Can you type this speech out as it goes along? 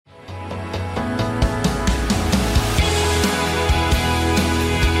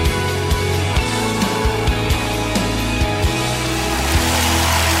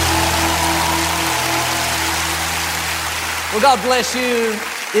Well, God bless you.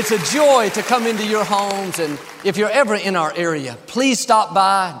 It's a joy to come into your homes. And if you're ever in our area, please stop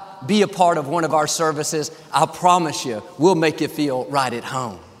by, be a part of one of our services. I promise you, we'll make you feel right at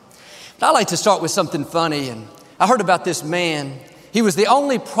home. But I like to start with something funny. And I heard about this man. He was the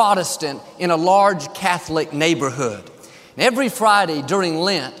only Protestant in a large Catholic neighborhood. And every Friday during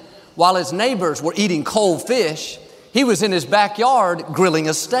Lent, while his neighbors were eating cold fish, he was in his backyard grilling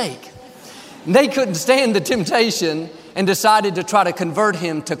a steak. And they couldn't stand the temptation and decided to try to convert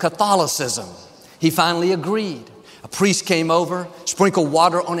him to Catholicism. He finally agreed. A priest came over, sprinkled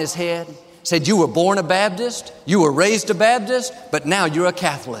water on his head, said, "You were born a Baptist, you were raised a Baptist, but now you're a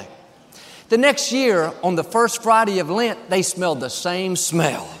Catholic." The next year, on the first Friday of Lent, they smelled the same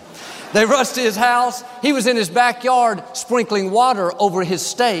smell. They rushed to his house. He was in his backyard sprinkling water over his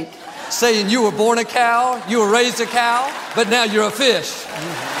steak, saying, "You were born a cow, you were raised a cow, but now you're a fish."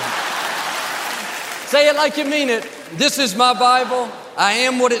 Say it like you mean it. This is my Bible. I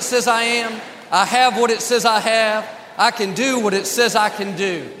am what it says I am. I have what it says I have. I can do what it says I can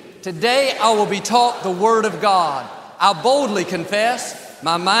do. Today I will be taught the Word of God. I boldly confess.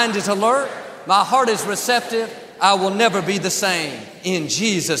 My mind is alert. My heart is receptive. I will never be the same. In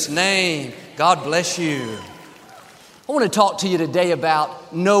Jesus' name, God bless you. I want to talk to you today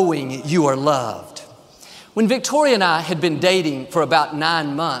about knowing you are loved. When Victoria and I had been dating for about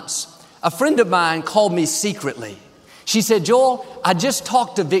 9 months, a friend of mine called me secretly. She said, "Joel, I just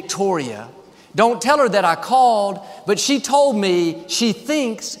talked to Victoria. Don't tell her that I called, but she told me she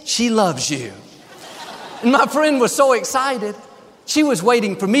thinks she loves you." And my friend was so excited. She was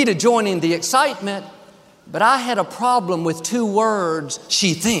waiting for me to join in the excitement, but I had a problem with 2 words,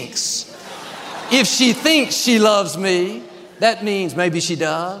 she thinks. If she thinks she loves me, that means maybe she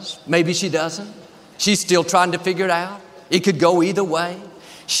does, maybe she doesn't. She's still trying to figure it out. It could go either way.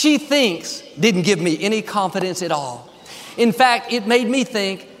 She thinks didn't give me any confidence at all. In fact, it made me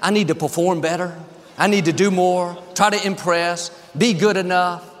think I need to perform better. I need to do more, try to impress, be good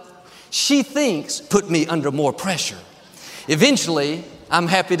enough. She thinks put me under more pressure. Eventually, I'm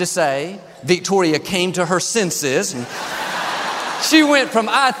happy to say, Victoria came to her senses. And she went from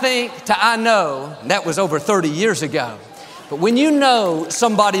I think to I know. That was over 30 years ago. But when you know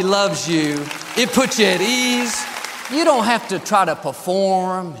somebody loves you, it puts you at ease. You don't have to try to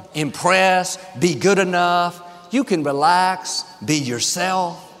perform, impress, be good enough. You can relax, be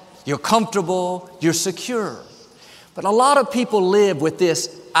yourself. You're comfortable, you're secure. But a lot of people live with this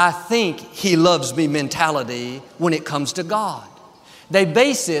I think he loves me mentality when it comes to God. They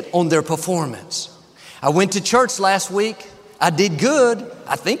base it on their performance. I went to church last week. I did good.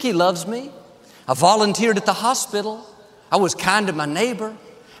 I think he loves me. I volunteered at the hospital. I was kind to my neighbor.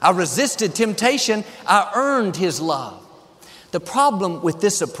 I resisted temptation. I earned his love. The problem with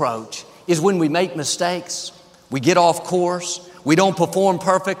this approach is when we make mistakes, we get off course, we don't perform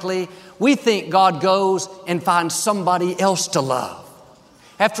perfectly, we think God goes and finds somebody else to love.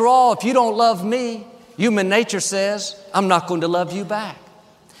 After all, if you don't love me, human nature says, I'm not going to love you back.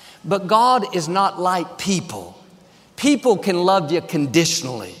 But God is not like people. People can love you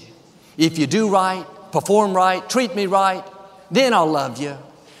conditionally. If you do right, perform right, treat me right, then I'll love you.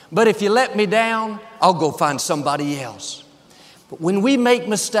 But if you let me down, I'll go find somebody else. But when we make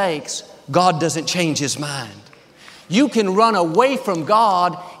mistakes, God doesn't change his mind. You can run away from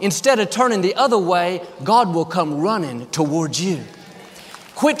God. Instead of turning the other way, God will come running towards you.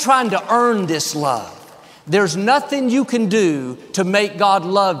 Quit trying to earn this love. There's nothing you can do to make God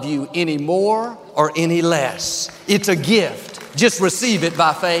love you any more or any less. It's a gift. Just receive it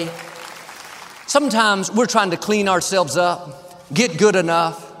by faith. Sometimes we're trying to clean ourselves up, get good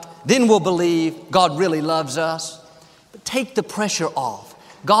enough, then we'll believe God really loves us. But take the pressure off.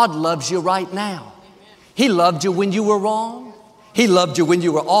 God loves you right now. He loved you when you were wrong. He loved you when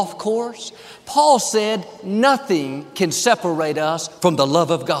you were off course. Paul said, nothing can separate us from the love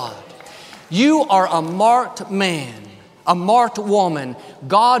of God. You are a marked man, a marked woman.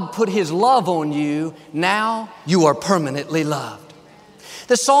 God put his love on you. Now you are permanently loved.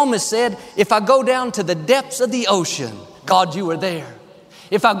 The psalmist said, if I go down to the depths of the ocean, God, you are there.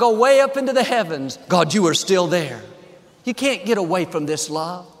 If I go way up into the heavens, God, you are still there. You can't get away from this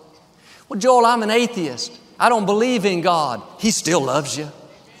love. Well, Joel, I'm an atheist. I don't believe in God. He still loves you.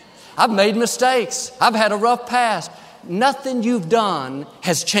 I've made mistakes. I've had a rough past. Nothing you've done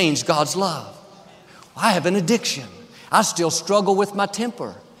has changed God's love. I have an addiction. I still struggle with my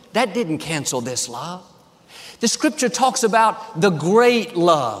temper. That didn't cancel this love. The scripture talks about the great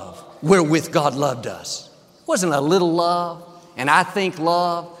love wherewith God loved us. It wasn't a little love, an I think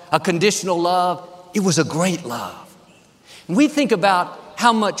love, a conditional love. It was a great love. And we think about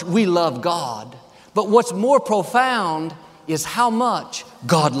how much we love God, but what's more profound is how much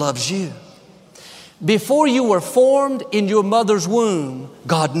God loves you. Before you were formed in your mother's womb,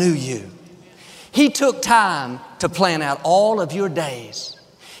 God knew you. He took time to plan out all of your days.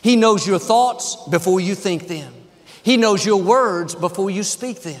 He knows your thoughts before you think them. He knows your words before you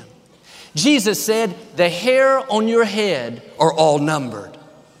speak them. Jesus said, the hair on your head are all numbered.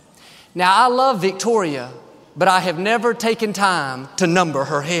 Now, I love Victoria, but I have never taken time to number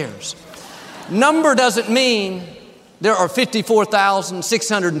her hairs. Number doesn't mean there are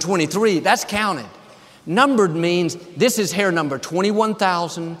 54,623. That's counted. Numbered means this is hair number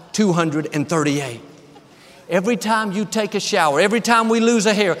 21,238. Every time you take a shower, every time we lose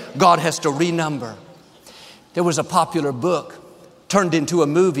a hair, God has to renumber. There was a popular book turned into a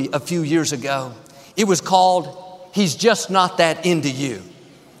movie a few years ago. It was called He's Just Not That Into You.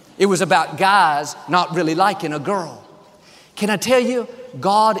 It was about guys not really liking a girl. Can I tell you,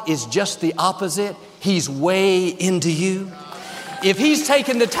 God is just the opposite. He's way into you. If He's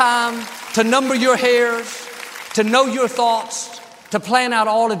taken the time to number your hairs, to know your thoughts, to plan out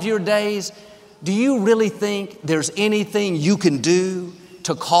all of your days, do you really think there's anything you can do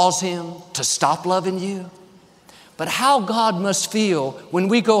to cause Him to stop loving you? But how God must feel when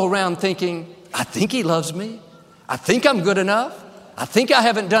we go around thinking, I think He loves me. I think I'm good enough. I think I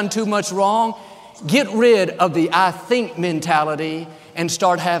haven't done too much wrong. Get rid of the I think mentality and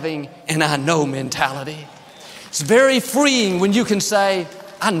start having an I know mentality. It's very freeing when you can say,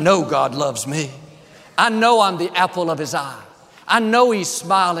 I know God loves me. I know I'm the apple of His eye. I know He's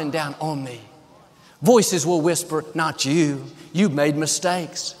smiling down on me. Voices will whisper, not you. You've made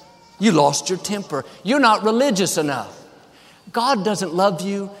mistakes. You lost your temper. You're not religious enough. God doesn't love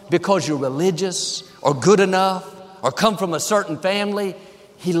you because you're religious or good enough or come from a certain family.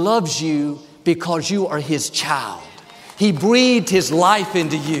 He loves you because you are His child. He breathed His life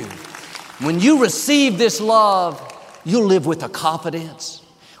into you. When you receive this love, you'll live with a confidence.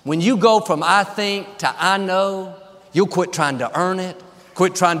 When you go from I think to I know, you'll quit trying to earn it,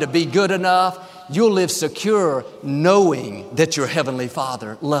 quit trying to be good enough. You'll live secure knowing that your Heavenly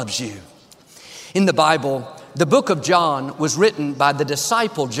Father loves you. In the Bible, the book of John was written by the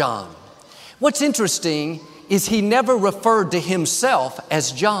disciple John. What's interesting is he never referred to himself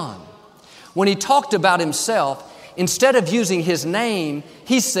as John. When he talked about himself, instead of using his name,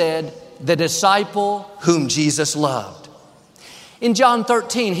 he said, the disciple whom Jesus loved. In John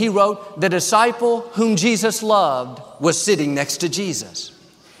 13, he wrote, the disciple whom Jesus loved was sitting next to Jesus.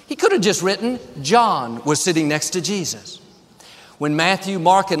 He could have just written, John was sitting next to Jesus. When Matthew,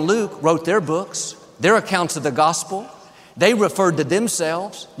 Mark, and Luke wrote their books, their accounts of the gospel, they referred to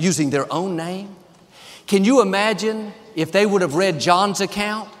themselves using their own name. Can you imagine if they would have read John's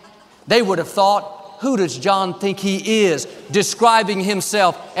account? They would have thought, who does John think he is, describing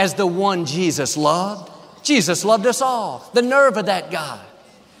himself as the one Jesus loved? Jesus loved us all. The nerve of that guy.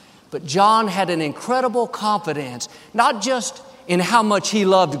 But John had an incredible confidence, not just in how much he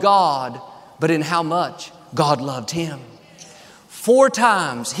loved God, but in how much God loved him. 4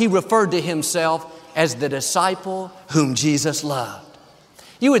 times he referred to himself as the disciple whom Jesus loved.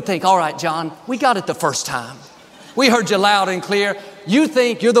 You would think, all right, John, we got it the first time. We heard you loud and clear. You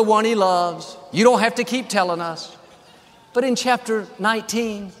think you're the one He loves. You don't have to keep telling us. But in chapter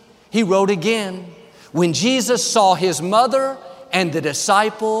 19, he wrote again, when Jesus saw His mother and the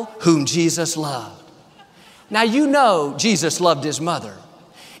disciple whom Jesus loved. Now you know Jesus loved His mother.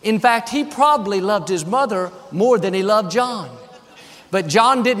 In fact, He probably loved His mother more than He loved John. But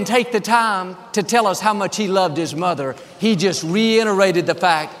John didn't take the time to tell us how much he loved his mother. He just reiterated the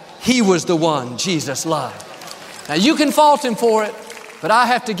fact he was the one Jesus loved. Now you can fault him for it, but I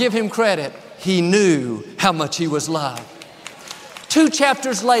have to give him credit. He knew how much he was loved. 2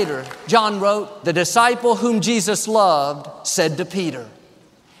 chapters later, John wrote, the disciple whom Jesus loved said to Peter.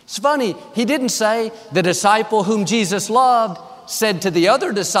 It's funny, he didn't say the disciple whom Jesus loved said to the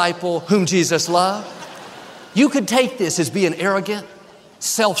other disciple whom Jesus loved. You could take this as being arrogant,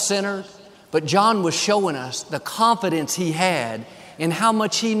 self-centered, but John was showing us the confidence he had in how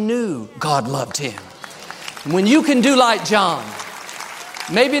much he knew God loved him. When you can do like John,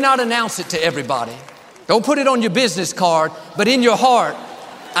 maybe not announce it to everybody. Don't put it on your business card, but in your heart,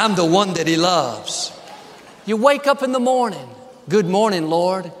 I'm the one that He loves. You wake up in the morning. Good morning,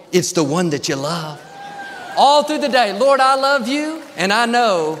 Lord. It's the one that you love. All through the day, Lord, I love you, and I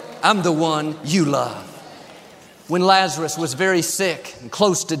know I'm the one you love. When Lazarus was very sick and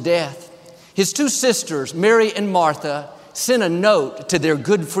close to death, his 2 sisters, Mary and Martha, sent a note to their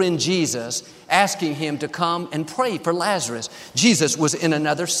good friend Jesus asking him to come and pray for Lazarus. Jesus was in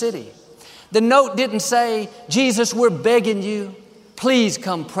another city. The note didn't say, Jesus, we're begging you, please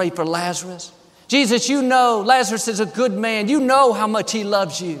come pray for Lazarus. Jesus, you know Lazarus is a good man. You know how much he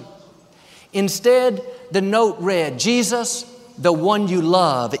loves you. Instead, the note read, Jesus, the one you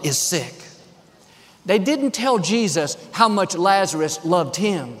love is sick. They didn't tell Jesus how much Lazarus loved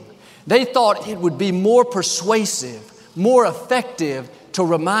him. They thought it would be more persuasive, more effective to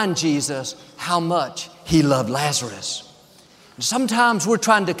remind Jesus how much he loved Lazarus. Sometimes we're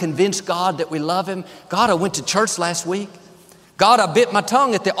trying to convince God that we love him. God, I went to church last week. God, I bit my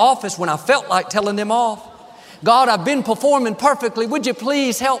tongue at the office when I felt like telling them off. God, I've been performing perfectly. Would you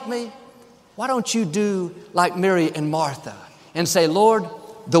please help me? Why don't you do like Mary and Martha and say, Lord,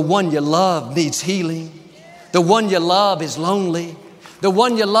 the one you love needs healing. The one you love is lonely. The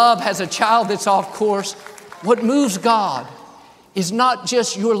one you love has a child that's off course. What moves God is not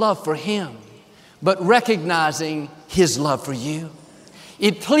just your love for him, but recognizing his love for you.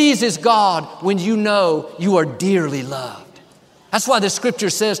 It pleases God when you know you are dearly loved. That's why the scripture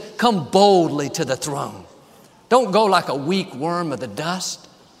says, come boldly to the throne. Don't go like a weak worm of the dust.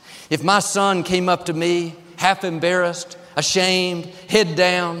 If my son came up to me, half embarrassed, ashamed, head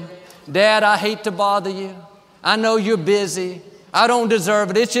down, Dad, I hate to bother you. I know you're busy. I don't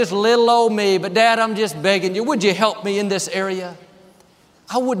deserve it. It's just little old me. But Dad, I'm just begging you. Would you help me in this area?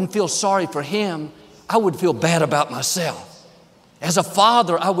 I wouldn't feel sorry for him. I would feel bad about myself. As a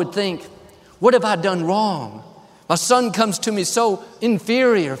father, I would think, what have I done wrong? My son comes to me so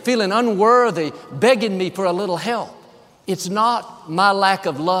inferior, feeling unworthy, begging me for a little help. It's not my lack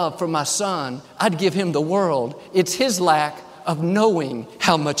of love for my son. I'd give him the world. It's his lack of knowing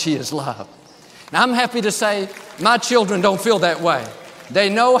how much he is loved. Now, I'm happy to say my children don't feel that way. They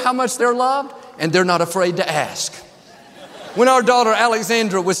know how much they're loved, and they're not afraid to ask. When our daughter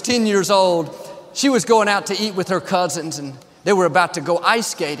Alexandra was 10 years old, she was going out to eat with her cousins, and they were about to go ice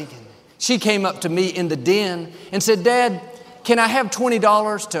skating. She came up to me in the den and said, Dad, can I have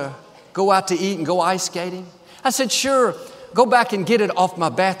 $20 to go out to eat and go ice skating? I said, sure, go back and get it off my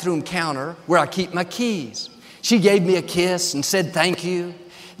bathroom counter where I keep my keys. She gave me a kiss and said, thank you.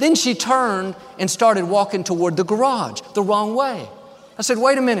 Then she turned and started walking toward the garage the wrong way. I said,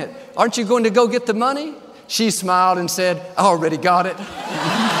 wait a minute, aren't you going to go get the money? She smiled and said, I already got it.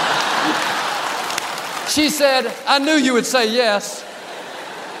 She said, I knew you would say yes.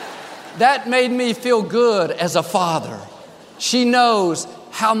 That made me feel good as a father. She knows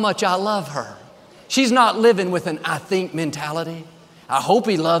how much I love her. She's not living with an I think mentality. I hope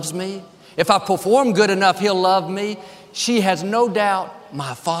he loves me. If I perform good enough, he'll love me. She has no doubt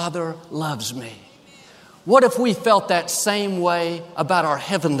my Father loves me. What if we felt that same way about our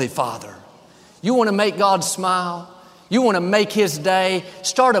Heavenly Father? You want to make God smile? You want to make his day?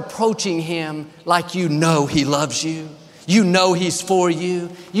 Start approaching him like you know he loves you. You know he's for you.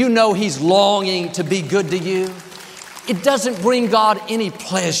 You know he's longing to be good to you. It doesn't bring God any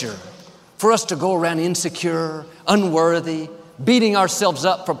pleasure for us to go around insecure, unworthy, beating ourselves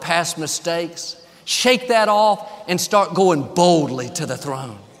up for past mistakes. Shake that off and start going boldly to the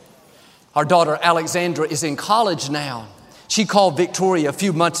throne. Our daughter Alexandra is in college now. She called Victoria a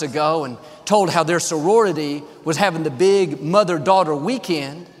few months ago and told how their sorority was having the big mother-daughter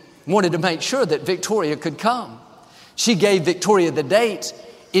weekend, wanted to make sure that Victoria could come. She gave Victoria the dates.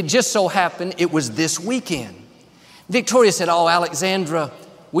 It just so happened it was this weekend. Victoria said, oh, Alexandra,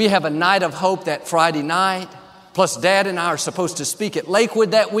 we have a night of hope that Friday night. Plus, Dad and I are supposed to speak at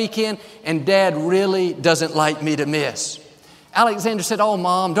Lakewood that weekend, and Dad really doesn't like me to miss. Alexandra said, oh,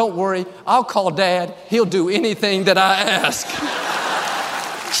 Mom, don't worry. I'll call Dad. He'll do anything that I ask.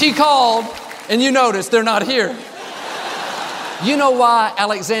 She called, and you notice they're not here. You know why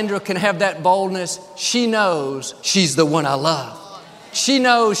Alexandra can have that boldness? She knows she's the one I love. She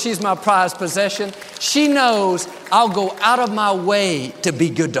knows she's my prized possession. She knows I'll go out of my way to be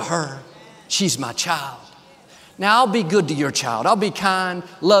good to her. She's my child. Now, I'll be good to your child. I'll be kind,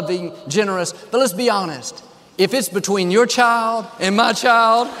 loving, generous. But let's be honest. If it's between your child and my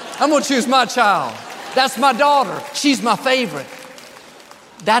child, I'm going to choose my child. That's my daughter. She's my favorite.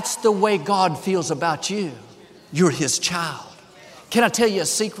 That's the way God feels about you. You're his child. Can I tell you a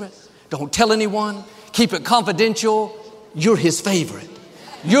secret? Don't tell anyone. Keep it confidential. You're his favorite.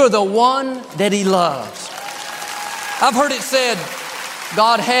 You're the one that he loves. I've heard it said,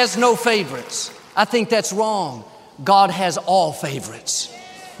 God has no favorites. I think that's wrong. God has all favorites.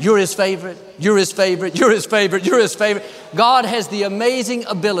 You're his favorite. You're his favorite. You're his favorite. You're his favorite. God has the amazing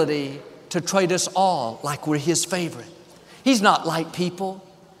ability to treat us all like we're his favorite. He's not like people.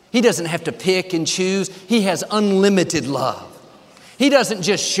 He doesn't have to pick and choose. He has unlimited love. He doesn't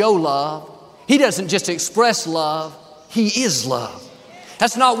just show love. He doesn't just express love. He is love.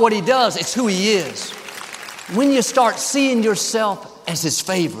 That's not what he does. It's who he is. When you start seeing yourself as his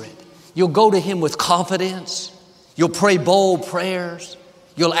favorite, You'll go to Him with confidence. You'll pray bold prayers.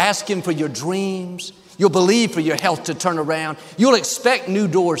 You'll ask Him for your dreams. You'll believe for your health to turn around. You'll expect new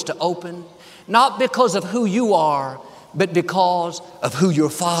doors to open, not because of who you are, but because of who your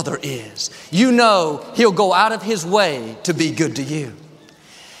Father is. You know He'll go out of His way to be good to you.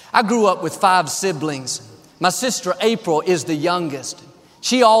 I grew up with 5 siblings. My sister April is the youngest.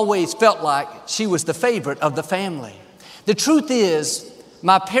 She always felt like she was the favorite of the family. The truth is,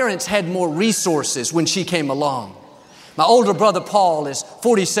 my parents had more resources when she came along. My older brother Paul is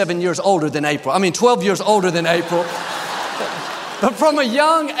 47 years older than April. 12 years older than April. But from a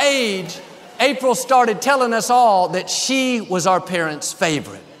young age, April started telling us all that she was our parents'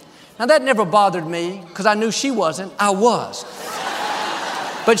 favorite. Now that never bothered me because I knew she wasn't, I was.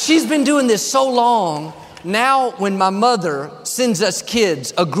 But she's been doing this so long, now when my mother sends us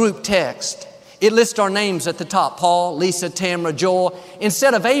kids a group text, it lists our names at the top, Paul, Lisa, Tamara, Joel.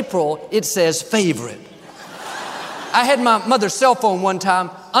 Instead of April, it says favorite. I had my mother's cell phone one time.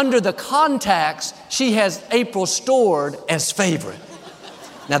 Under the contacts, she has April stored as favorite.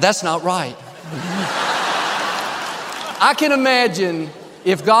 Now that's not right. I can imagine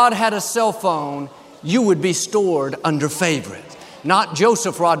if God had a cell phone, you would be stored under favorite. Not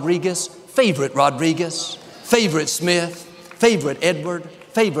Joseph Rodriguez, favorite Rodriguez, favorite Smith, favorite Edward,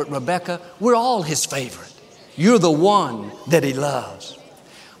 favorite Rebecca. We're all His favorite. You're the one that He loves.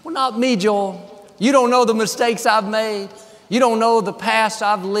 Well, not me, Joel. You don't know the mistakes I've made. You don't know the past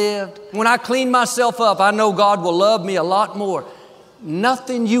I've lived. When I clean myself up, I know God will love me a lot more.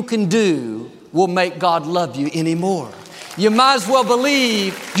 Nothing you can do will make God love you anymore. You might as well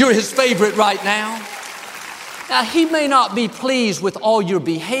believe you're His favorite right now. Now, He may not be pleased with all your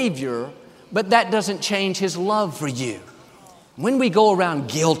behavior, but that doesn't change His love for you. When we go around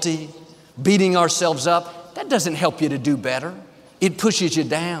guilty, beating ourselves up, that doesn't help you to do better. It pushes you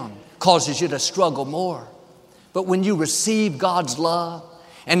down, causes you to struggle more. But when you receive God's love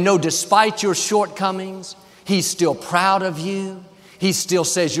and know despite your shortcomings, He's still proud of you, He still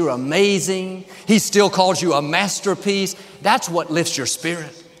says you're amazing, He still calls you a masterpiece, that's what lifts your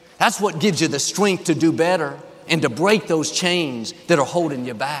spirit. That's what gives you the strength to do better and to break those chains that are holding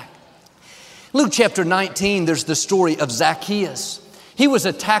you back. Luke chapter 19, there's the story of Zacchaeus. He was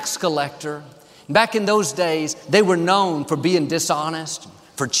a tax collector. Back in those days, they were known for being dishonest,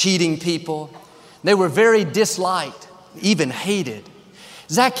 for cheating people. They were very disliked, even hated.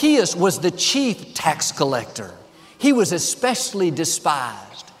 Zacchaeus was the chief tax collector. He was especially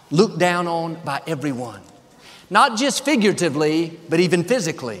despised, looked down on by everyone. Not just figuratively, but even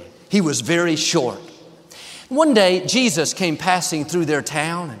physically. He was very short. One day, Jesus came passing through their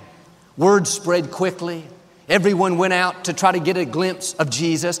town, and word spread quickly. Everyone went out to try to get a glimpse of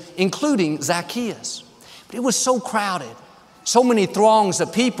Jesus, including Zacchaeus. But it was so crowded, so many throngs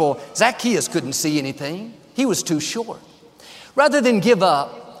of people, Zacchaeus couldn't see anything. He was too short. Rather than give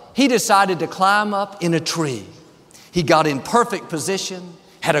up, he decided to climb up in a tree. He got in perfect position,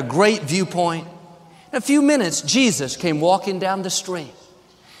 had a great viewpoint. In a few minutes, Jesus came walking down the street.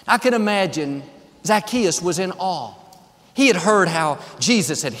 I can imagine Zacchaeus was in awe. He had heard how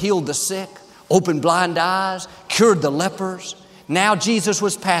Jesus had healed the sick, opened blind eyes, cured the lepers. Now Jesus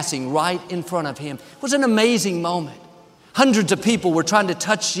was passing right in front of him. It was an amazing moment. Hundreds of people were trying to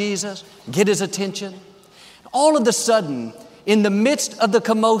touch Jesus, get His attention. All of a sudden, in the midst of the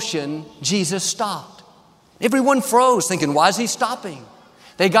commotion, Jesus stopped. Everyone froze, thinking, why is He stopping?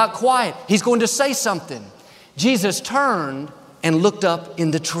 They got quiet. He's going to say something. Jesus turned and looked up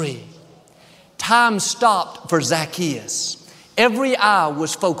in the tree. Time stopped for Zacchaeus. Every eye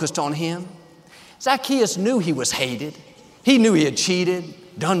was focused on him. Zacchaeus knew he was hated. He knew he had cheated,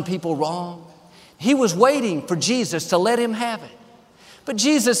 done people wrong. He was waiting for Jesus to let him have it. But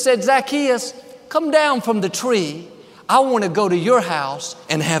Jesus said, Zacchaeus, come down from the tree. I want to go to your house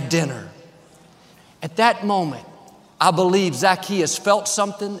and have dinner. At that moment, I believe Zacchaeus felt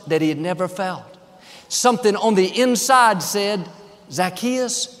something that he had never felt. Something on the inside said,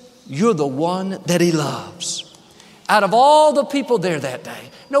 Zacchaeus, you're the one that he loves. Out of all the people there that day,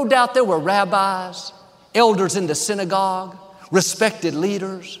 no doubt there were rabbis, elders in the synagogue, respected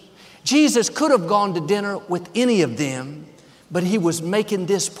leaders. Jesus could have gone to dinner with any of them, but He was making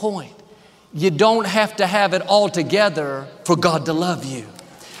this point. You don't have to have it all together for God to love you.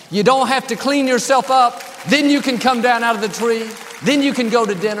 You don't have to clean yourself up, then you can come down out of the tree, then you can go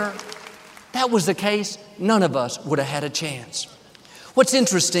to dinner. That was the case, none of us would have had a chance. What's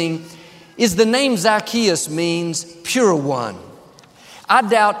interesting is the name Zacchaeus means pure one. I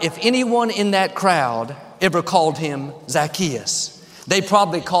doubt if anyone in that crowd ever called him Zacchaeus. They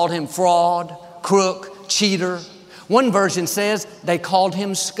probably called him fraud, crook, cheater. One version says they called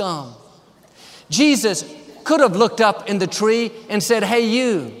him scum. Jesus could have looked up in the tree and said, hey,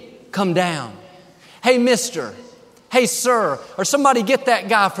 you, come down. Hey, mister. Hey, sir. Or somebody get that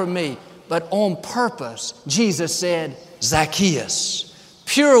guy for me. But on purpose, Jesus said, Zacchaeus,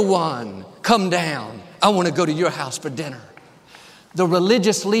 pure one, come down. I want to go to your house for dinner. The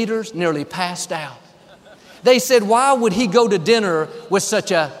religious leaders nearly passed out. They said, why would he go to dinner with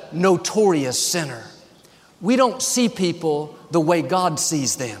such a notorious sinner? We don't see people the way God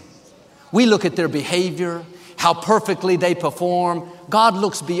sees them. We look at their behavior, how perfectly they perform. God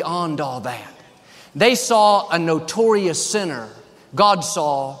looks beyond all that. They saw a notorious sinner. God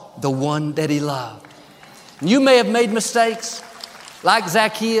saw the one that he loved. You may have made mistakes. Like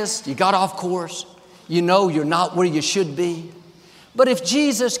Zacchaeus, you got off course. You know you're not where you should be. But if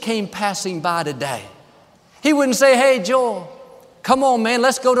Jesus came passing by today, he wouldn't say, hey, Joel, come on, man,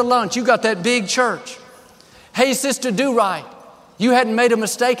 let's go to lunch. You got that big church. Hey, Sister Do-Right, you hadn't made a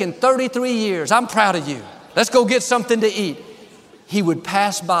mistake in 33 years. I'm proud of you. Let's go get something to eat. He would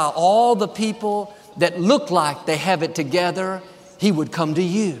pass by all the people that look like they have it together. He would come to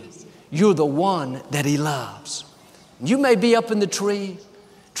you. You're the one that he loves. You may be up in the tree,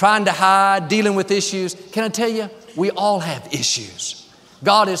 trying to hide, dealing with issues. Can I tell you, we all have issues.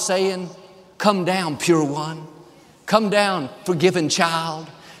 God is saying, come down, pure one. Come down, forgiven child.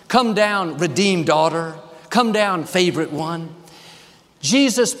 Come down, redeemed daughter. Come down, favorite one.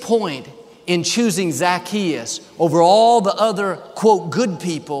 Jesus' point in choosing Zacchaeus over all the other, quote, good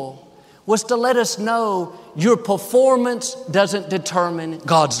people was to let us know your performance doesn't determine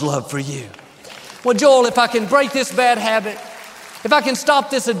God's love for you. Well, Joel, if I can break this bad habit, if I can stop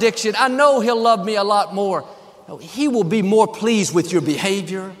this addiction, I know he'll love me a lot more. He will be more pleased with your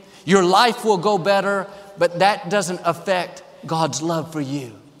behavior. Your life will go better, but that doesn't affect God's love for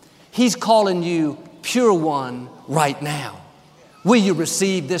you. He's calling you pure one right now. Will you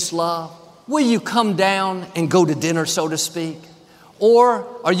receive this love? Will you come down and go to dinner, so to speak? Or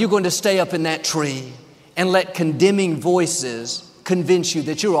are you going to stay up in that tree and let condemning voices convince you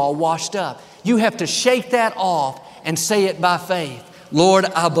that you're all washed up? You have to shake that off and say it by faith. Lord,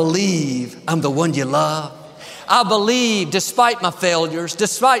 I believe I'm the one you love. I believe despite my failures,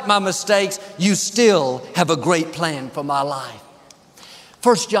 despite my mistakes, you still have a great plan for my life.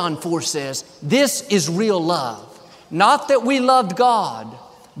 1 John 4 says, this is real love. Not that we loved God,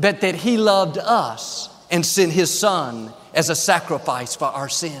 but that he loved us and sent his son as a sacrifice for our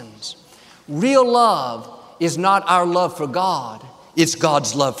sins. Real love is not our love for God. It's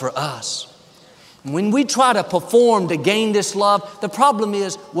God's love for us. When we try to perform to gain this love, the problem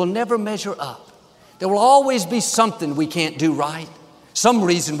is we'll never measure up. There will always be something we can't do right, some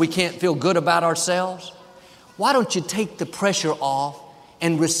reason we can't feel good about ourselves. Why don't you take the pressure off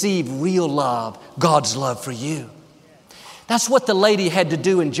and receive real love, God's love for you? That's what the lady had to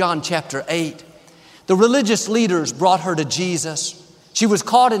do in John chapter 8. The religious leaders brought her to Jesus. She was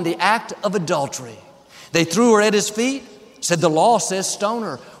caught in the act of adultery. They threw her at his feet, said, the law says stone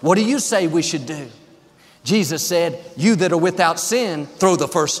her. What do you say we should do? Jesus said, you that are without sin, throw the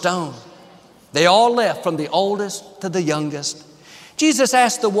first stone. They all left from the oldest to the youngest. Jesus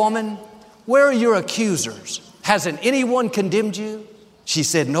asked the woman, where are your accusers? Hasn't anyone condemned you? She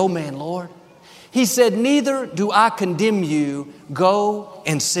said, no man, Lord. He said, neither do I condemn you. Go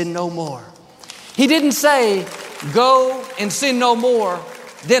and sin no more. He didn't say, go and sin no more,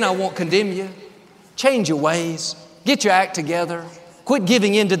 then I won't condemn you. Change your ways. Get your act together. Quit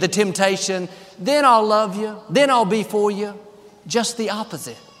giving in to the temptation. Then I'll love you. Then I'll be for you. Just the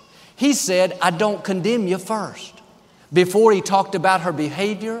opposite. He said, I don't condemn you first. Before he talked about her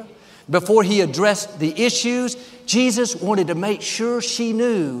behavior, before he addressed the issues, Jesus wanted to make sure she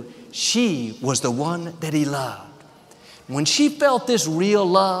knew she was the one that he loved. When she felt this real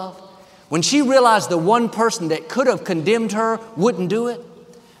love, when she realized the one person that could have condemned her wouldn't do it,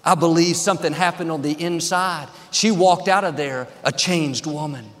 I believe something happened on the inside. She walked out of there a changed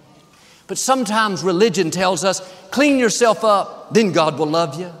woman. But sometimes religion tells us, clean yourself up, then God will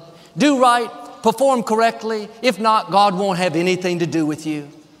love you. Do right, perform correctly. If not, God won't have anything to do with you.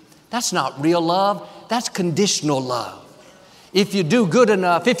 That's not real love. That's conditional love. If you do good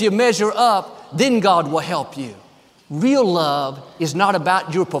enough, if you measure up, then God will help you. Real love is not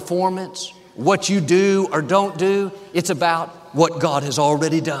about your performance, what you do or don't do. It's about what God has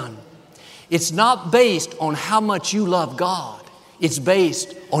already done. It's not based on how much you love God. It's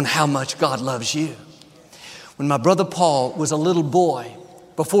based on how much God loves you. When my brother Paul was a little boy,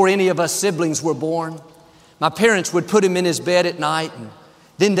 before any of us siblings were born, my parents would put him in his bed at night, and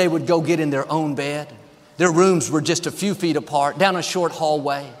then they would go get in their own bed. Their rooms were just a few feet apart, down a short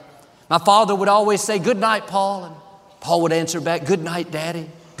hallway. My father would always say, good night, Paul. And Paul would answer back, good night, Daddy.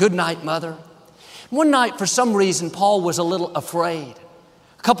 Good night, Mother. One night, for some reason, Paul was a little afraid.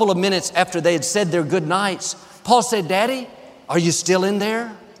 A couple of minutes after they had said their good nights, Paul said, "Daddy, are you still in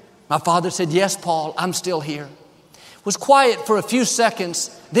there?" My father said, "Yes, Paul, I'm still here." It was quiet for a few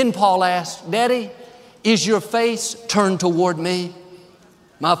seconds. Then Paul asked, "Daddy, is your face turned toward me?"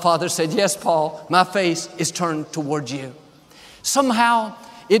 My father said, "Yes, Paul, my face is turned toward you." Somehow,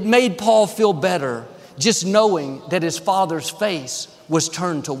 it made Paul feel better just knowing that his father's face was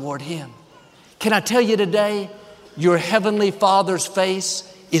turned toward him. Can I tell you today, your heavenly Father's face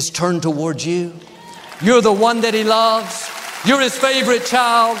is turned toward you. You're the one that He loves. You're His favorite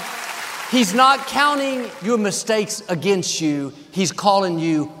child. He's not counting your mistakes against you. He's calling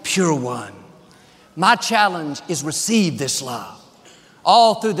you pure one. My challenge is receive this love.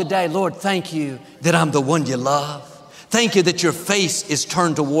 All through the day, Lord, thank you that I'm the one you love. Thank you that your face is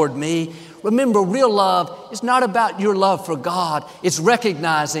turned toward me. Remember, real love is not about your love for God. It's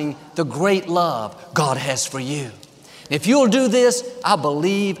recognizing the great love God has for you. If you'll do this, I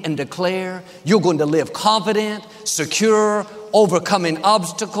believe and declare you're going to live confident, secure, overcoming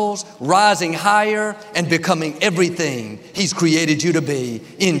obstacles, rising higher, and becoming everything He's created you to be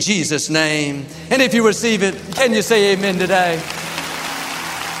in Jesus' name. And if you receive it, can you say amen today?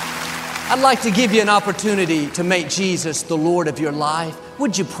 I'd like to give you an opportunity to make Jesus the Lord of your life.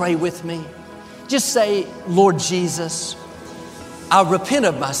 Would you pray with me? Just say, "Lord Jesus, I repent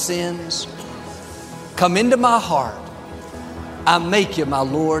of my sins. Come into my heart. I make you my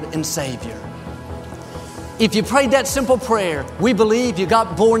Lord and Savior." If you prayed that simple prayer, we believe you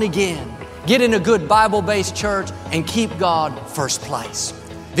got born again. Get in a good Bible-based church and keep God first place.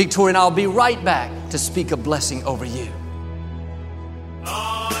 Victoria and I'll be right back to speak a blessing over you.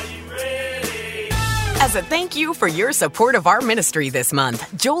 As a thank you for your support of our ministry this month,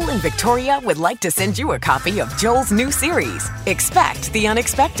 Joel and Victoria would like to send you a copy of Joel's new series, Expect the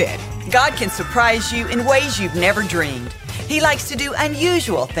Unexpected. God can surprise you in ways you've never dreamed. He likes to do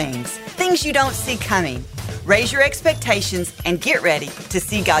unusual things you don't see coming. Raise your expectations and get ready to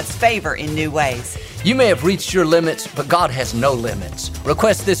see God's favor in new ways. You may have reached your limits, but God has no limits.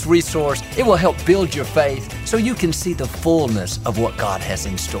 Request this resource. It will help build your faith so you can see the fullness of what God has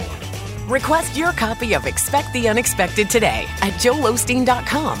in store. Request your copy of Expect the Unexpected today at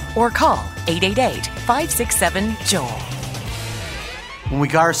joelosteen.com or call 888-567-JOEL. When we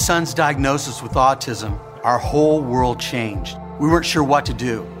got our son's diagnosis with autism, our whole world changed. We weren't sure what to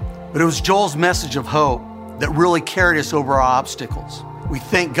do, but it was Joel's message of hope that really carried us over our obstacles. We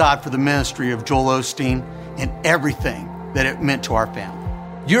thank God for the ministry of Joel Osteen and everything that it meant to our family.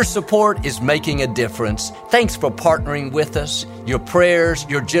 Your support is making a difference. Thanks for partnering with us. Your prayers,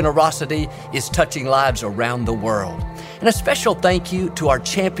 your generosity is touching lives around the world. And a special thank you to our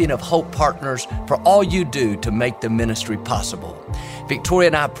Champion of Hope partners for all you do to make the ministry possible. Victoria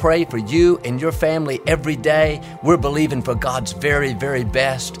and I pray for you and your family every day. We're believing for God's very, very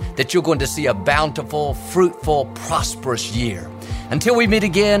best, that you're going to see a bountiful, fruitful, prosperous year. Until we meet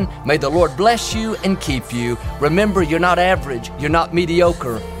again, may the Lord bless you and keep you. Remember, you're not average, you're not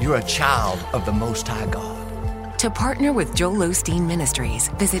mediocre, you're a child of the Most High God. To partner with Joel Osteen Ministries,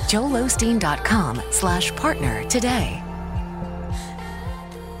 visit joelosteen.com/partner today.